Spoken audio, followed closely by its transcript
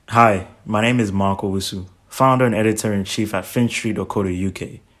Hi, my name is Mark Owusu, founder and editor-in-chief at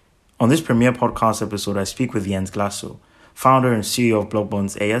Finstreet.co.uk. On this premiere podcast episode, I speak with Jens Glaso, founder and CEO of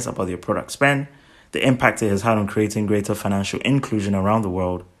Blockbonds AS, about their product SPENN, the impact it has had on creating greater financial inclusion around the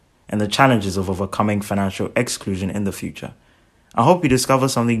world, and the challenges of overcoming financial exclusion in the future. I hope you discover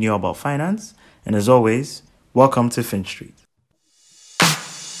something new about finance, and as always, welcome to Finstreet.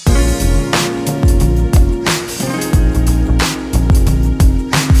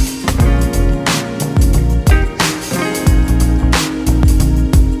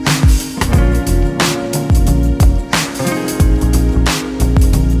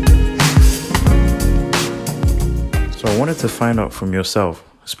 So I wanted to find out from yourself,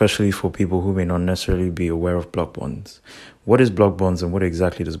 especially for people who may not necessarily be aware of Blockbonds. What is Blockbonds and what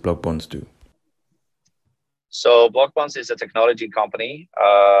exactly does Blockbonds do? So Blockbonds is a technology company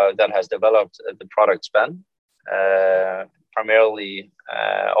that has developed the product SPENN, primarily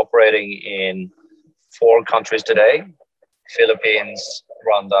operating in 4 countries today: Philippines,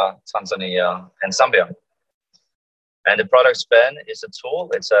 Rwanda, Tanzania, and Zambia. And the product SPENN is a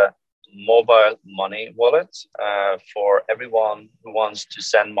tool. It's a mobile money wallet for everyone who wants to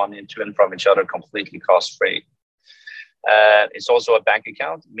send money to and from each other completely cost-free. It's also a bank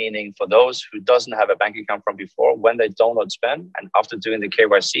account, meaning for those who doesn't have a bank account from before, when they download SPENN and after doing the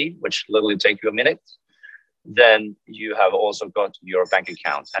KYC, which literally take you a minute, then you have also got your bank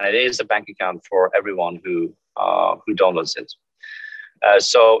account. And it is a bank account for everyone who downloads it.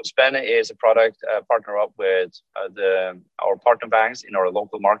 So SPENN is a product partner up with our partner banks in our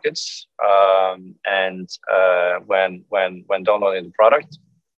local markets. And when downloading the product,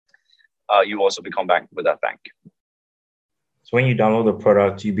 you also become banked with that bank. So when you download the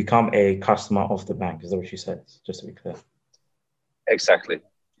product, you become a customer of the bank. Is that what you said? Just to be clear. Exactly.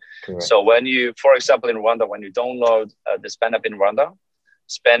 Correct. So when you, for example, in Rwanda, when you download the SPENN app in Rwanda,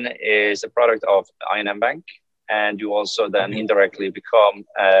 SPENN is a product of INM Bank. And you also then indirectly become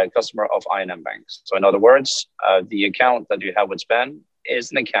a customer of INM Bank. So in other words, the account that you have with SPENN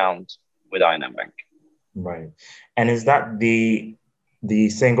is an account with INM Bank. Right. And is that the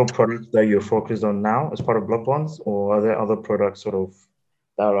single product that you're focused on now as part of Blockbonds, or are there other products sort of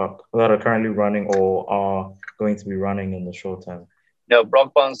that are currently running or are going to be running in the short term? No,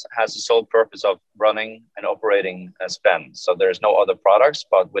 Blockbonds has the sole purpose of running and operating a SPENN. So there's no other products,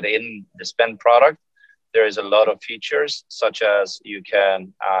 but within the SPENN product, there is a lot of features, such as you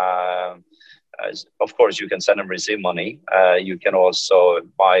can, of course, you can send and receive money. You can also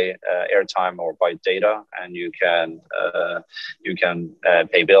buy airtime or buy data, and you can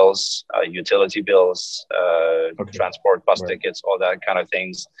pay bills, utility bills, transport, bus tickets, all that kind of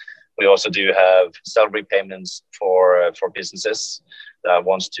things. We also do have salary payments for businesses that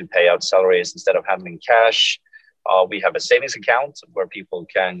wants to pay out salaries instead of handling cash. We have a savings account where people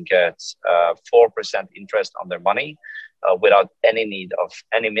can get 4% interest on their money without any need of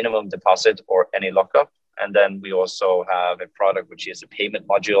any minimum deposit or any lockup. And then we also have a product which is a payment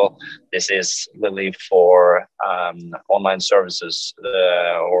module. This is really for online services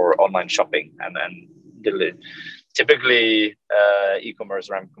or online shopping. And then typically e-commerce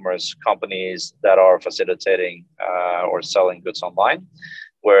or m-commerce companies that are facilitating or selling goods online,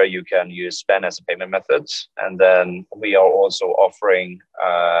 where you can use SPENN as a payment method. And then we are also offering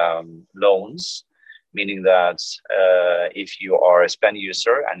loans, meaning that if you are a SPENN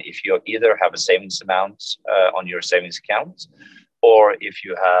user and if you either have a savings amount on your savings account, or if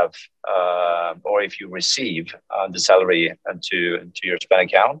you have, or if you receive the salary to your SPENN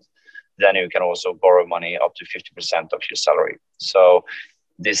account, then you can also borrow money up to 50% of your salary. So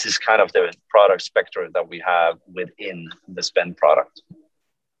this is kind of the product spectrum that we have within the SPENN product.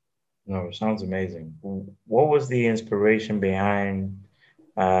 No, it sounds amazing. What was the inspiration behind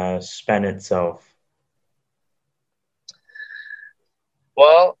SPENN itself?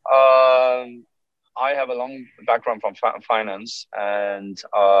 Well, I have a long background from finance, and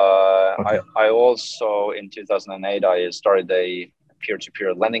I also in 2008 I started a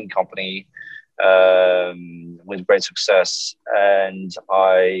peer-to-peer lending company with great success, and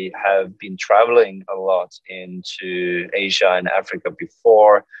I have been traveling a lot into Asia and Africa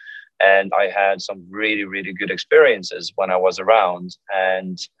before. And I had some really, really good experiences when I was around.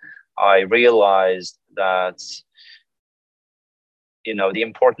 And I realized that, you know, the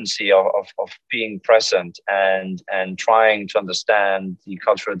importance of being present and trying to understand the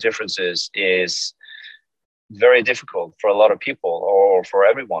cultural differences is very difficult for a lot of people or for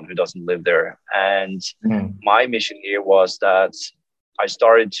everyone who doesn't live there. And my mission here was that I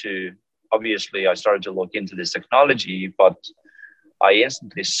started to look into this technology, but I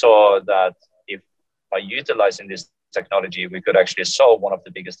instantly saw that if by utilizing this technology, we could actually solve one of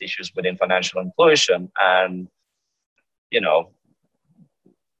the biggest issues within financial inclusion. And,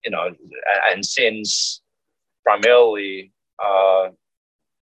 and since primarily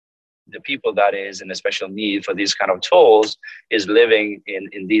the people that is in a special need for these kind of tools is living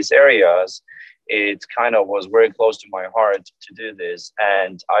in these areas, it kind of was very close to my heart to do this.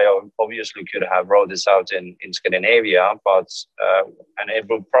 And I obviously could have rolled this out in Scandinavia, and it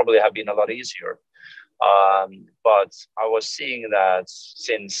would probably have been a lot easier. But I was seeing that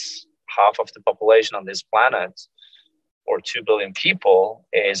since half of the population on this planet, or 2 billion people,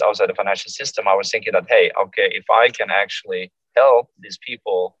 is outside the financial system, I was thinking that, hey, okay, if I can actually help these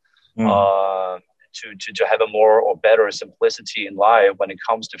people to have a more or better simplicity in life when it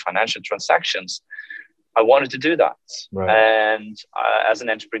comes to financial transactions, I wanted to do that. Right. And as an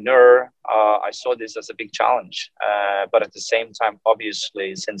entrepreneur, I saw this as a big challenge. But at the same time,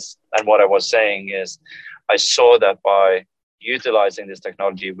 obviously, and what I was saying is, I saw that by utilizing this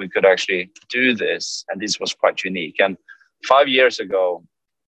technology, we could actually do this. And this was quite unique. And 5 years ago,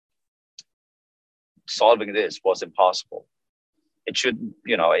 solving this was impossible.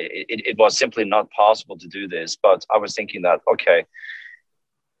 It was simply not possible to do this. But I was thinking that, okay,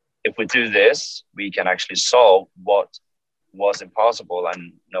 if we do this, we can actually solve what was impossible.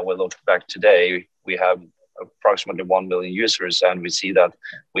 And we look back today, we have approximately 1 million users, and we see that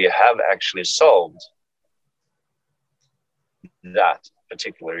we have actually solved that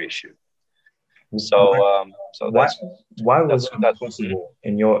particular issue. So, why was that possible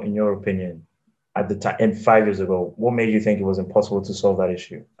in your opinion at the time? And 5 years ago, what made you think it was impossible to solve that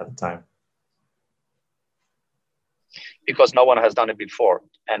issue at the time? Because no one has done it before.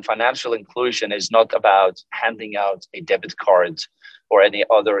 And financial inclusion is not about handing out a debit card or any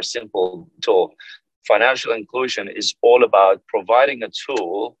other simple tool. Financial inclusion is all about providing a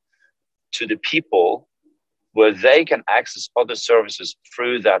tool to the people where they can access other services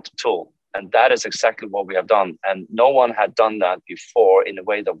through that tool. And that is exactly what we have done. And no one had done that before in the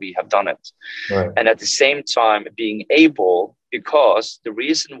way that we have done it. Right. And at the same time, being able, because the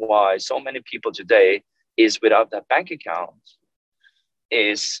reason why so many people today is without that bank account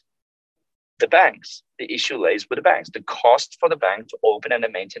is the banks. The issue lays with the banks. The cost for the bank to open and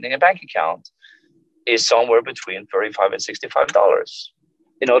maintaining a bank account is somewhere between $35 and $65.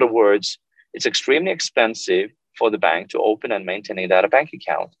 In other words, it's extremely expensive for the bank to open and maintaining that bank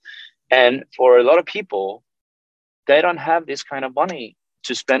account. And for a lot of people, they don't have this kind of money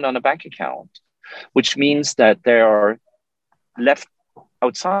to spend on a bank account, which means that they are left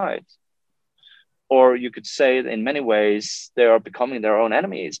outside. Or you could say that in many ways, they are becoming their own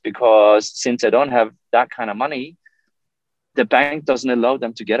enemies, because since they don't have that kind of money, the bank doesn't allow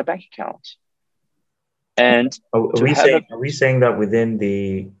them to get a bank account. And are we saying that within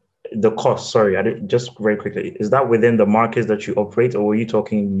the cost, just very quickly, is that within the markets that you operate, or were you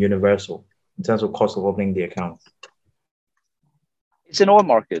talking universal in terms of cost of opening the account? It's in all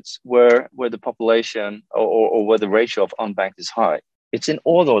markets where the population or where the ratio of unbanked is high. It's in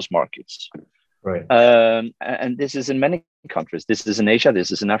all those markets. Right. And this is in many countries. This is in Asia,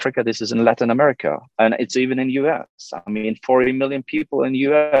 this is in Africa, this is in Latin America, and it's even in US. I mean, 40 million people in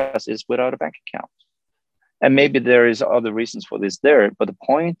US is without a bank account. And maybe there is other reasons for this there, but the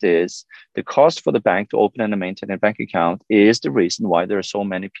point is the cost for the bank to open and maintain a bank account is the reason why there are so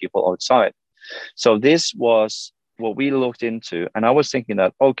many people outside. So this was what we looked into. And I was thinking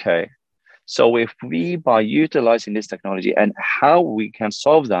that, okay, so if we, by utilizing this technology, and how we can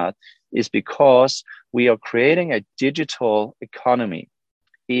solve that is because we are creating a digital economy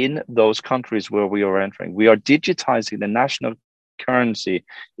in those countries where we are entering. We are digitizing the national currency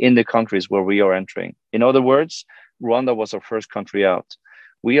in the countries where we are entering. In other words, Rwanda was our first country out.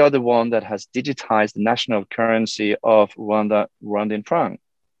 We are the one that has digitized the national currency of Rwanda, Rwandan franc.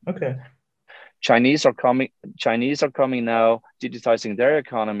 Okay. Chinese are coming now, digitizing their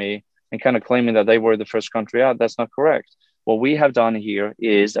economy and kind of claiming that they were the first country out. That's not correct. What we have done here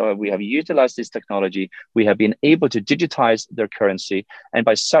is we have utilized this technology. We have been able to digitize their currency. And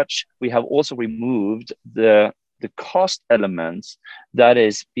by such, we have also removed the cost elements that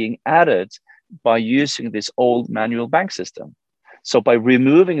is being added by using this old manual bank system. So by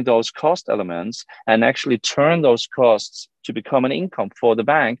removing those cost elements and actually turn those costs to become an income for the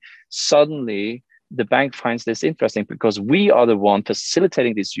bank, suddenly the bank finds this interesting because we are the one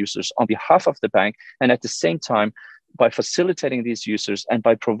facilitating these users on behalf of the bank. And at the same time, by facilitating these users and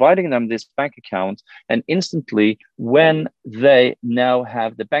by providing them this bank account, and instantly when they now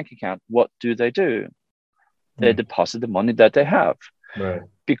have the bank account, what do? They deposit the money that they have. Right.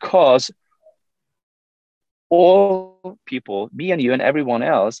 Because all people, me and you and everyone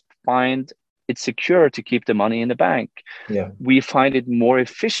else, find it's secure to keep the money in the bank. Yeah. We find it more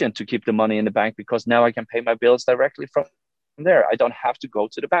efficient to keep the money in the bank because now I can pay my bills directly from there. I don't have to go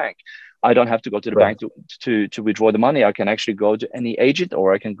to the bank. I don't have to go to the bank to withdraw the money. I can actually go to any agent, or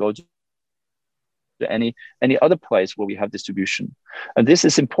I can go to any other place where we have distribution. And this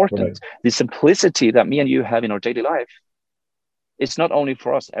is important. The simplicity that me and you have in our daily life, it's not only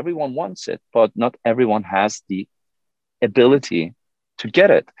for us. Everyone wants it, but not everyone has the ability to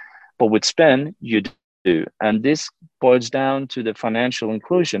get it. But with SPENN, you do. And this boils down to the financial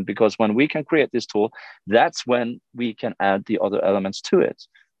inclusion, because when we can create this tool, that's when we can add the other elements to it.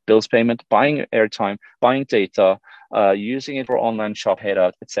 Bills payment, buying airtime, buying data, using it for online shop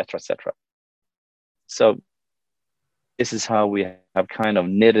handout, etc., etc. So this is how we have kind of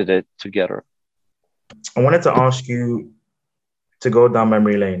knitted it together. I wanted to ask you to go down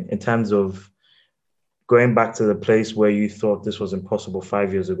memory lane in terms of going back to the place where you thought this was impossible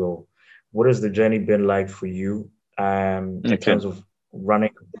 5 years ago. What has the journey been like for you in terms of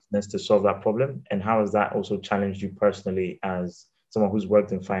running a business to solve that problem? And how has that also challenged you personally as someone who's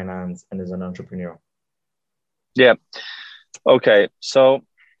worked in finance and is an entrepreneur? Yeah. Okay. So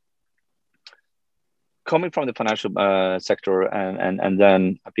coming from the financial sector and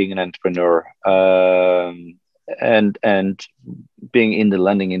then being an entrepreneur and being in the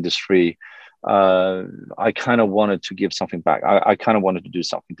lending industry, I kind of wanted to give something back. I kind of wanted to do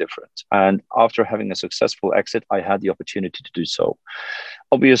something different. And after having a successful exit, I had the opportunity to do so.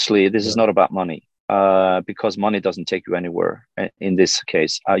 Obviously, this is not about money, because money doesn't take you anywhere. In this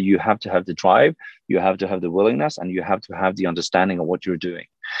case, you have to have the drive, you have to have the willingness, and you have to have the understanding of what you're doing.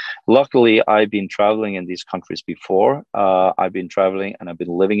 Luckily, I've been traveling in these countries before. I've been traveling and I've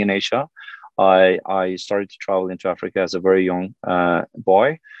been living in Asia. I started to travel into Africa as a very young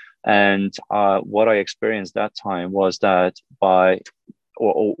boy. And what I experienced that time was that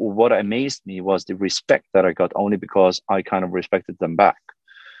or what amazed me was the respect that I got, only because I kind of respected them back.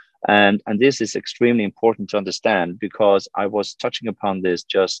 And this is extremely important to understand, because I was touching upon this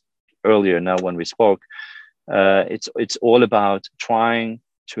just earlier now when we spoke. It's all about trying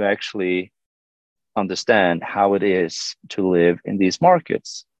to actually understand how it is to live in these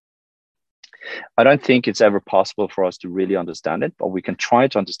markets. I don't think it's ever possible for us to really understand it, but we can try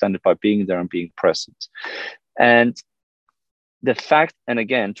to understand it by being there and being present. And the fact, and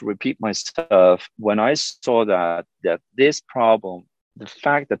again, to repeat myself, when I saw that this problem, the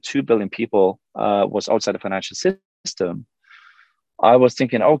fact that 2 billion people was outside the financial system, I was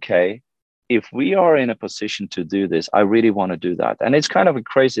thinking, okay, if we are in a position to do this, I really want to do that. And it's kind of a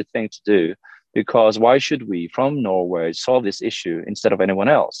crazy thing to do, because why should we from Norway solve this issue instead of anyone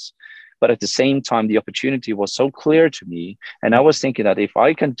else? But at the same time, the opportunity was so clear to me. And I was thinking that if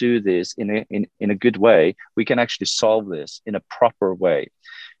I can do this in a good way, we can actually solve this in a proper way.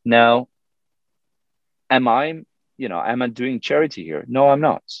 Now, am I doing charity here? No, I'm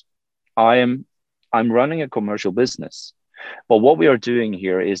not. I'm running a commercial business. But what we are doing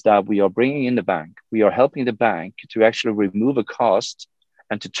here is that we are bringing in the bank. We are helping the bank to actually remove a cost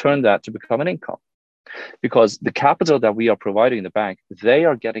and to turn that to become an income. Because the capital that we are providing in the bank, they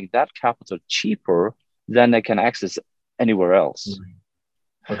are getting that capital cheaper than they can access anywhere else.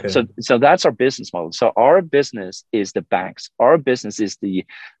 Okay. So that's our business model. So our business is the banks. Our business is the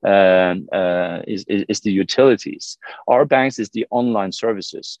utilities. Our banks is the online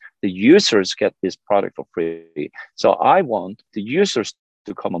services. The users get this product for free. So I want the users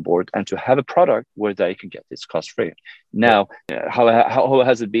to come on board and to have a product where they can get this cost free. Now, how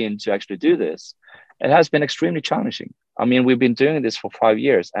has it been to actually do this? It has been extremely challenging. I mean, we've been doing this for 5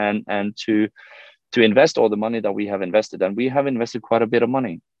 years, and to invest all the money that we have invested, and we have invested quite a bit of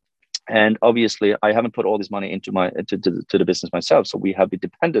money. And obviously, I haven't put all this money into to the business myself. So we have been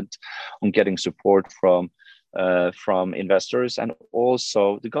dependent on getting support from investors and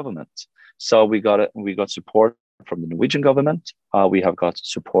also the government. So we got support from the Norwegian government. We have got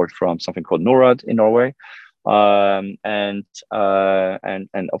support from something called NORAD in Norway. And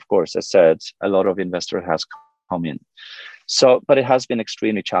of course, as said, a lot of investor has come in. So, but it has been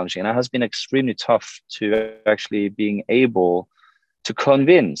extremely challenging, and it has been extremely tough to actually being able to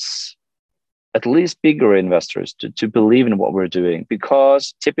convince at least bigger investors to believe in what we're doing,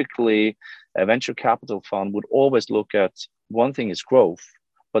 because typically a venture capital fund would always look at, one thing is growth,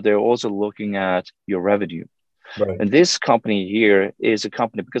 but they're also looking at your revenue. Right. And this company here is a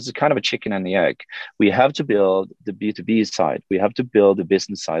company, because it's kind of a chicken and the egg. We have to build the B2B side. We have to build the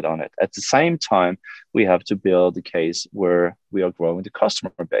business side on it. At the same time, we have to build the case where we are growing the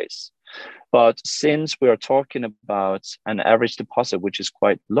customer base. But since we are talking about an average deposit, which is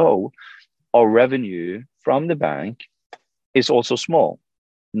quite low, our revenue from the bank is also small.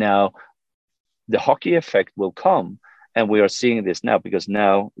 Now, the hockey effect will come, and we are seeing this now because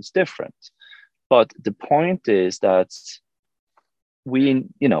now it's different. But the point is that we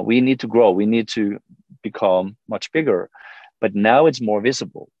need to grow, we need to become much bigger, but now it's more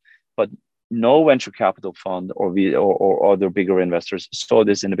visible. But no venture capital fund or other bigger investors saw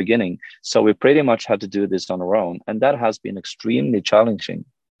this in the beginning, so we pretty much had to do this on our own, and that has been extremely challenging.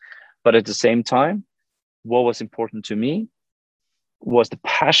 But at the same time, what was important to me was the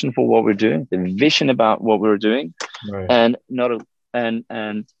passion for what we're doing, the vision about what we're doing, right.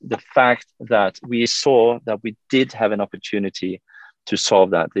 and the fact that we saw that we did have an opportunity to solve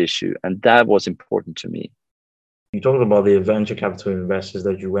that issue, and that was important to me. You talked about the venture capital investors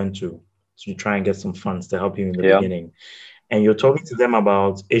that you went to try and get some funds to help you in the beginning, and you're talking to them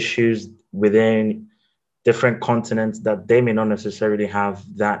about issues within different continents that they may not necessarily have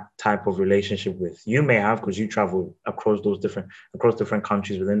that type of relationship with. You may have, because you travel across different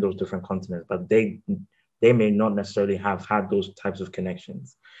countries within those different continents, but they may not necessarily have had those types of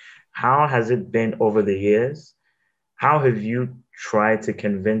connections. How has it been over the years? How have you tried to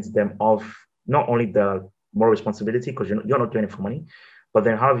convince them of not only the moral responsibility, because you're not doing it for money, but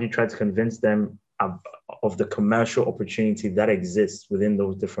then how have you tried to convince them of the commercial opportunity that exists within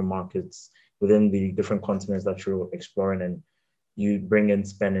those different markets, within the different continents that you're exploring and you bring in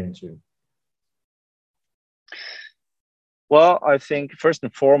SPENN into? Well, I think first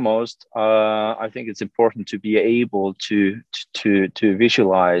and foremost, I think it's important to be able to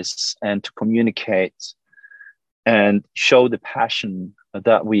visualize and to communicate and show the passion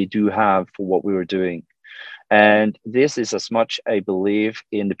that we do have for what we were doing. And this is as much a belief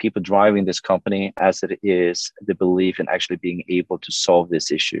in the people driving this company as it is the belief in actually being able to solve this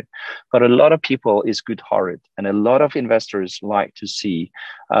issue. But a lot of people is good-hearted, and a lot of investors like to see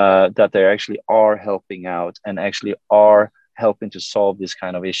that they actually are helping out and actually are helping to solve this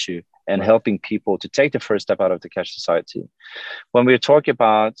kind of issue and helping people to take the first step out of the cash society. When we're talking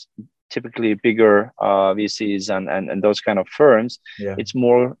about typically bigger VCs and those kind of firms, it's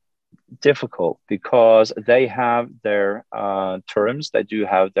more difficult because they have their terms, they do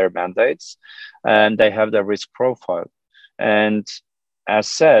have their mandates, and they have their risk profile. And as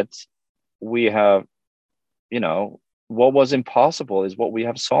said, we have, what was impossible is what we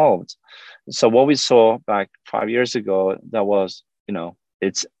have solved. So what we saw back 5 years ago, that was,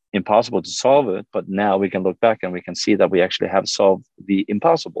 it's impossible to solve it, but now we can look back and we can see that we actually have solved the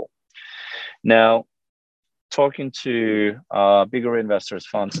impossible. Now, talking to bigger investors,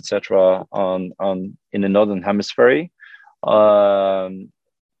 funds, etc., in the Northern Hemisphere,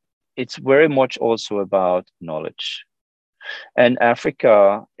 it's very much also about knowledge. And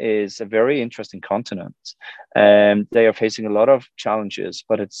Africa is a very interesting continent, and they are facing a lot of challenges,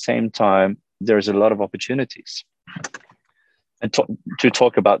 but at the same time, there's a lot of opportunities. And to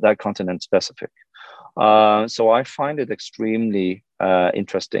talk about that continent specific. So I find it extremely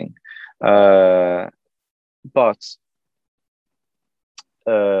interesting. But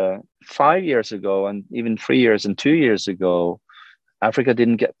 5 years ago, and even 3 years and 2 years ago, Africa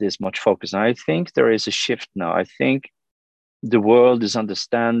didn't get this much focus. And I think there is a shift now. I think the world is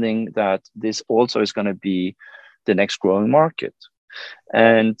understanding that this also is going to be the next growing market.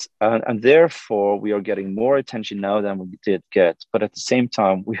 And therefore, we are getting more attention now than we did get. But at the same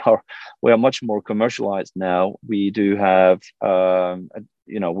time, we are much more commercialized now. We do have, a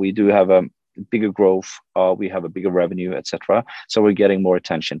bigger growth, we have a bigger revenue, etc. So we're getting more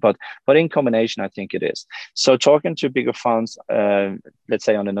attention. But in combination, I think it is. So talking to bigger funds, let's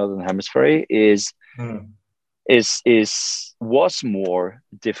say on the Northern Hemisphere, was more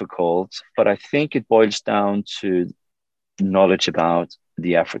difficult. But I think it boils down to knowledge about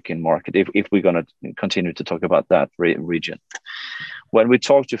the African market. If we're going to continue to talk about that region, when we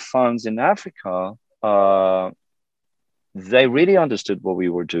talk to funds in Africa, they really understood what we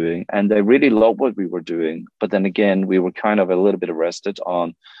were doing and they really loved what we were doing. But then again, we were kind of a little bit arrested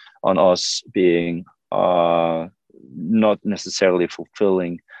on us being not necessarily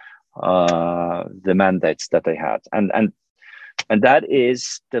fulfilling the mandates that they had. And that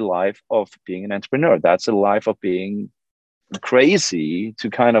is the life of being an entrepreneur. That's a life of being crazy to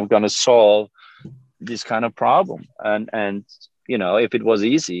kind of gonna solve this kind of problem. And if it was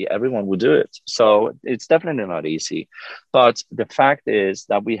easy, everyone would do it. So it's definitely not easy. But the fact is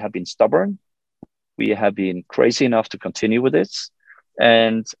that we have been stubborn. We have been crazy enough to continue with this.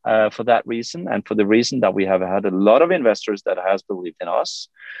 And for that reason, and for the reason that we have had a lot of investors that has believed in us,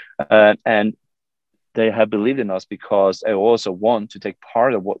 and they have believed in us because they also want to take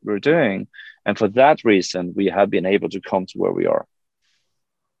part of what we're doing. And for that reason, we have been able to come to where we are.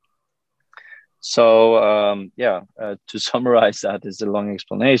 So, to summarize that is a long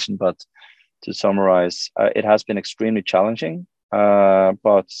explanation, but to summarize, it has been extremely challenging,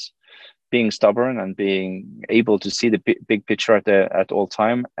 but being stubborn and being able to see the big picture at all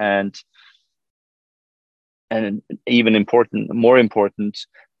time, and even more important,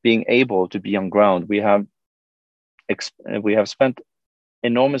 being able to be on ground. We have spent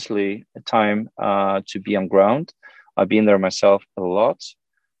enormously time to be on ground. I've been there myself a lot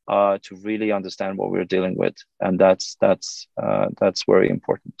to really understand what we're dealing with, and that's very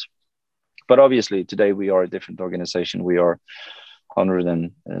important. But obviously, today we are a different organization. We are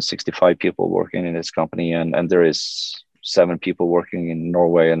 165 people working in this company, and there is 7 people working in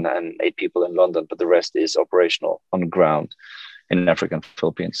Norway and 8 people in London, but the rest is operational on the ground in Africa and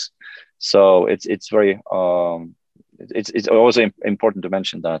Philippines. So it's very it's also important to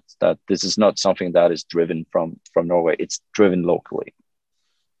mention that this is not something that is driven from Norway. It's driven locally.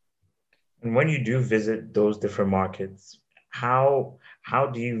 And when you do visit those different markets, how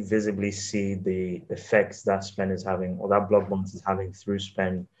do you visibly see the effects that SPENN is having, or that Blockbonds is having through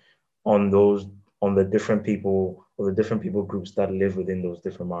SPENN on the different people, or the different people groups that live within those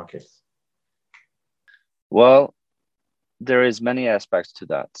different markets? Well, there is many aspects to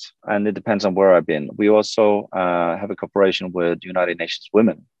that, and it depends on where I've been. We also have a cooperation with United Nations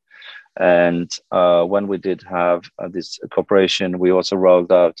Women. And when we did have this cooperation, we also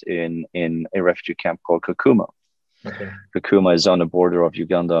rolled out in a refugee camp called Kakuma. Okay. Kakuma is on the border of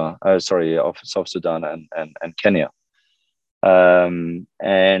of South Sudan and Kenya.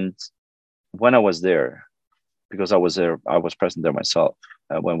 And when I was there, because I was present there myself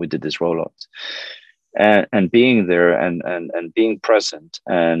when we did this rollout, and being there and being present,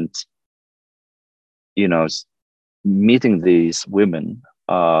 and meeting these women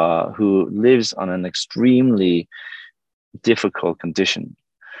who lives on an extremely difficult condition,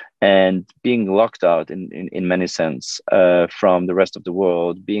 and being locked out in many sense from the rest of the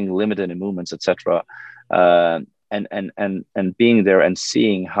world, being limited in movements, etc. And being there and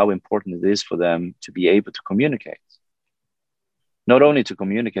seeing how important it is for them to be able to communicate. Not only to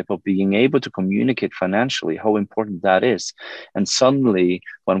communicate, but being able to communicate financially, how important that is. And suddenly,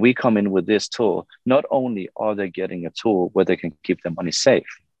 when we come in with this tool, not only are they getting a tool where they can keep their money safe,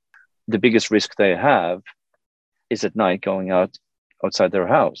 the biggest risk they have is at night going outside their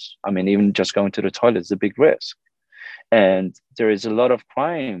house. I mean, even just going to the toilet is a big risk. And there is a lot of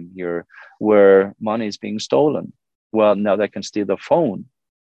crime here where money is being stolen. Well, now they can steal their phone,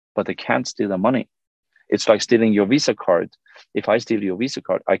 but they can't steal the money. It's like stealing your Visa card. If I steal your Visa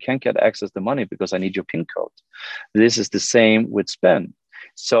card, I can't get access to the money because I need your PIN code. This is the same with SPENN.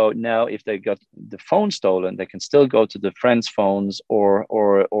 So now if they got the phone stolen, they can still go to the friend's phones or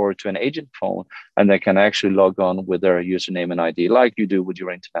to an agent phone, and they can actually log on with their username and ID like you do with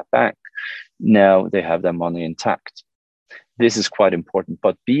your internet bank. Now they have their money intact. This is quite important,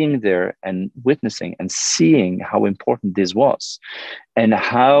 but being there and witnessing and seeing how important this was, and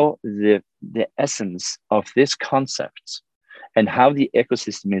how the essence of this concept and how the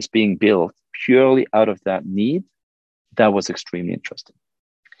ecosystem is being built purely out of that need, that was extremely interesting.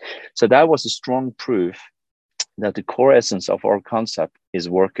 So that was a strong proof that the core essence of our concept is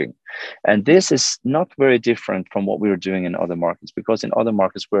working. And this is not very different from what we were doing in other markets, because in other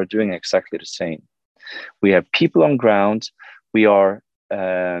markets, we're doing exactly the same. We have people on ground. We are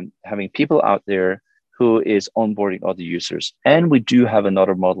having people out there who is onboarding other users. And we do have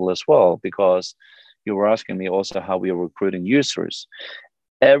another model as well, because you were asking me also how we are recruiting users.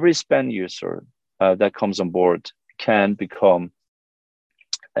 Every SPENN user that comes on board can become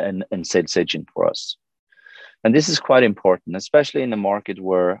an sales agent for us. And this is quite important, especially in a market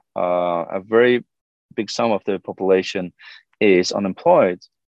where a very big sum of the population is unemployed.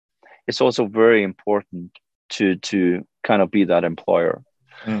 It's also very important to kind of be that employer.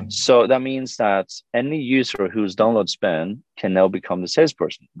 So that means that any user who's downloaded SPENN can now become the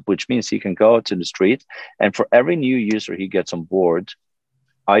salesperson, which means he can go out to the street, and for every new user he gets on board,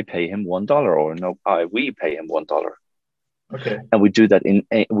 I pay him $1, we pay him $1. Okay. And we do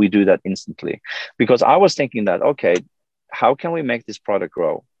that instantly, because I was thinking that, okay, how can we make this product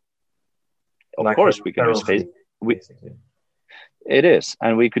grow? Of course, we can use Facebook. It is,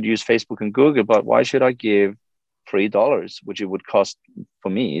 and we could use Facebook and Google, but why should I give $3, which it would cost for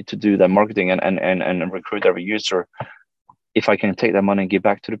me to do that marketing and recruit every user, if I can take that money and give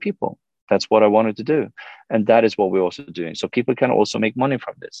back to the people? That's what I wanted to do. And that is what we're also doing. So people can also make money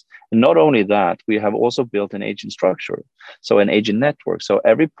from this. And not only that, we have also built an agent structure. So an agent network. So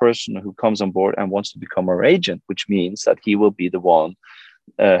every person who comes on board and wants to become our agent, which means that he will be the one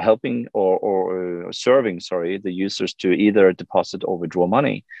helping or serving, the users to either deposit or withdraw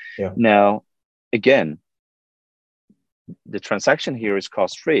money. Yeah. Now, again, the transaction here is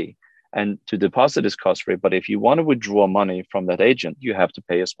cost-free. And to deposit is cost-free, but if you want to withdraw money from that agent, you have to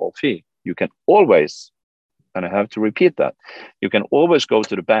pay a small fee. You can always, and I have to repeat that, you can always go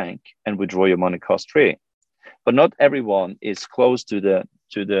to the bank and withdraw your money cost-free. But not everyone is close to the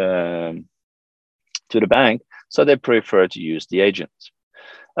bank, so they prefer to use the agent.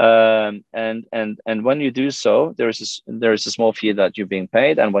 And when you do so, there is a small fee that you're being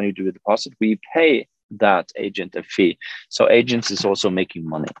paid, and when you do a deposit, we pay that agent a fee. So agents is also making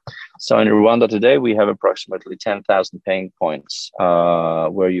money. So in Rwanda today, we have approximately 10,000 paying points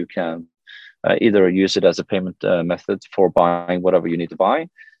where you can either use it as a payment method for buying whatever you need to buy,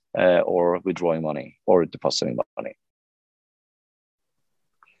 or withdrawing money or depositing money.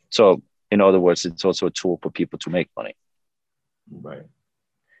 So in other words, it's also a tool for people to make money. Right.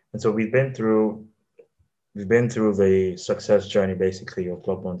 And so we've been through the success journey basically of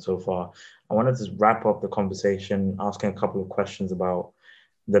Blockbonds so far. I wanted to wrap up the conversation asking a couple of questions about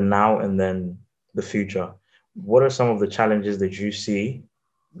the now and then the future. What are some of the challenges that you see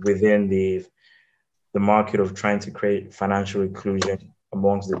within the market of trying to create financial inclusion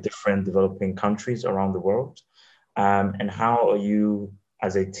amongst the different developing countries around the world? And how are you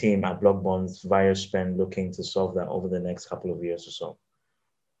as a team at Blockbonds via SPENN looking to solve that over the next couple of years or so?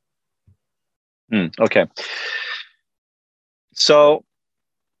 Okay. So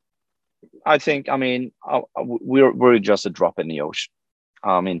I think, we're just a drop in the ocean.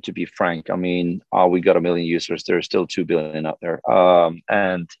 To be frank, we got 1 million users. There's still 2 billion out there.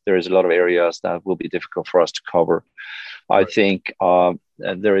 And there's a lot of areas that will be difficult for us to cover. I think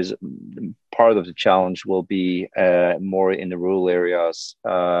there is part of the challenge will be more in the rural areas,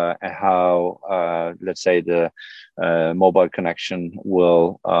 how let's say the mobile connection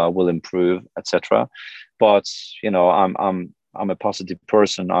will improve, etc. But I'm a positive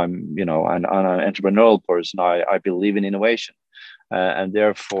person. I'm an entrepreneurial person. I believe in innovation, and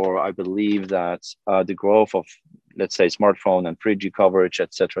therefore I believe that the growth of, let's say, smartphone and 3G coverage,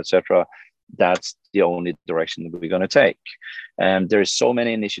 etc., that's the only direction that we're going to take. And there's so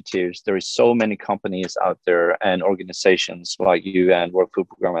many initiatives, there is so many companies out there and organizations like UN, World Food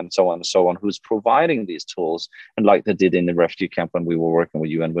Program, and so on, who's providing these tools, and like they did in the refugee camp when we were working with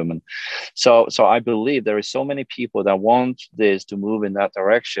UN Women. So I believe there is so many people that want this to move in that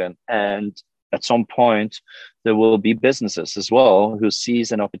direction, and at some point there will be businesses as well who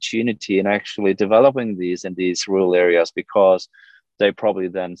sees an opportunity in actually developing these in these rural areas, because they probably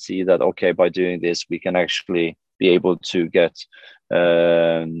then see that, okay, by doing this, we can actually be able to get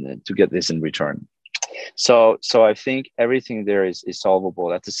this in return. So I think everything there is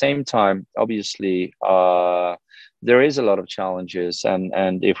solvable. At the same time, obviously, there is a lot of challenges,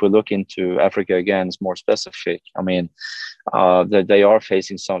 and if we look into Africa again, it's more specific. They are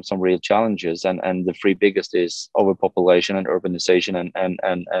facing some real challenges, and the three biggest is overpopulation and urbanization,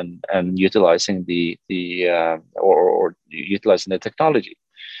 and utilizing or utilizing the technology.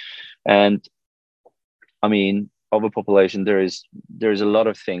 And overpopulation, there is a lot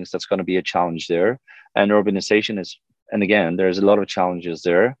of things that's going to be a challenge there, and urbanization is, and again, there's a lot of challenges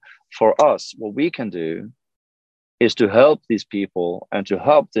there. For us, what we can do is to help these people and to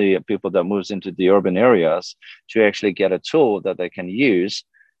help the people that moves into the urban areas to actually get a tool that they can use,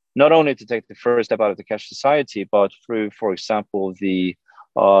 not only to take the first step out of the cash society, but through, for example, the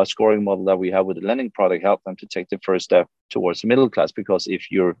scoring model that we have with the lending product, help them to take the first step towards the middle class. Because if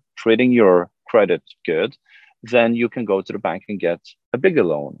you're treating your credit good, then you can go to the bank and get a bigger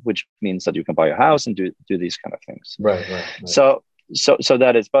loan, which means that you can buy a house and do these kind of things. Right. So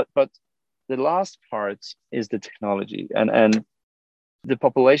that is, but the last part is the technology, and the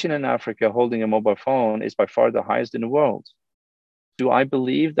population in Africa holding a mobile phone is by far the highest in the world. Do I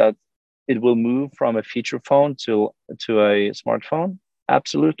believe that it will move from a feature phone to a smartphone?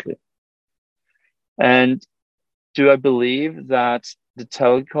 Absolutely. And do I believe that the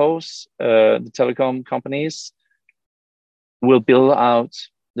telecom companies will build out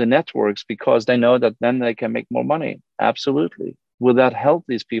the networks because they know that then they can make more money? Absolutely. Will that help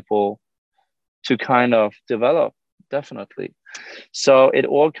these people to kind of develop? Definitely. So it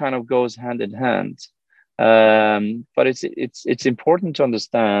all kind of goes hand in hand. But it's important to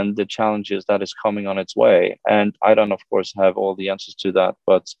understand the challenges that is coming on its way. And I don't, of course, have all the answers to that.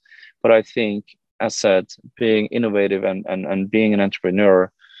 But I think, as said, being innovative and being an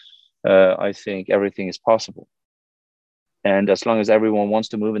entrepreneur, I think everything is possible. And as long as everyone wants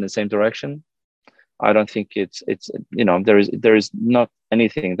to move in the same direction, I don't think it's there is not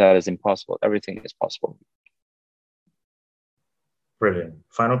anything that is impossible. Everything is possible. Brilliant.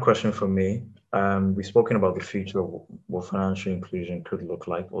 Final question for me. We've spoken about the future of what financial inclusion could look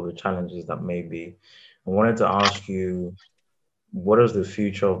like, or the challenges that may be. I wanted to ask you, what does the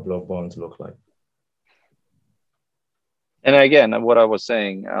future of Blockbonds look like? And again, what I was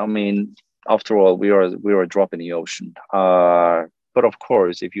saying, I mean, after all, we are a drop in the ocean. But of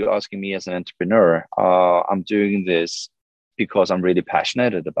course, if you're asking me as an entrepreneur, I'm doing this because I'm really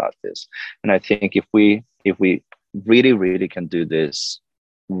passionate about this. And I think if we really, really can do this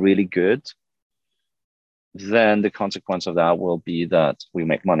really good, then the consequence of that will be that we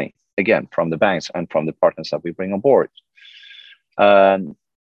make money again from the banks and from the partners that we bring on board. And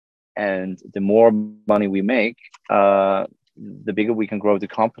the more money we make, the bigger we can grow the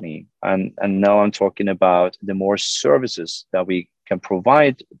company. And now I'm talking about the more services that we can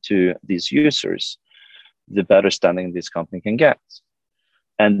provide to these users, the better standing this company can get,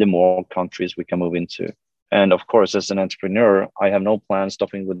 and the more countries we can move into. And of course, as an entrepreneur, I have no plans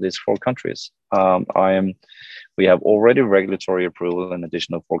stopping with these 4 countries. We have already regulatory approval in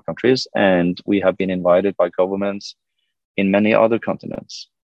additional 4 countries, and we have been invited by governments in many other continents,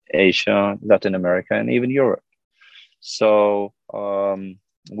 Asia, Latin America, and even Europe. So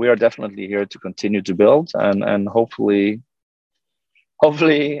we are definitely here to continue to build, and hopefully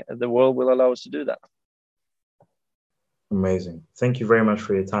the world will allow us to do that. Amazing. Thank you very much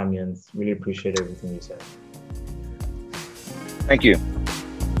for your time, Jens. Really appreciate everything you said. Thank you.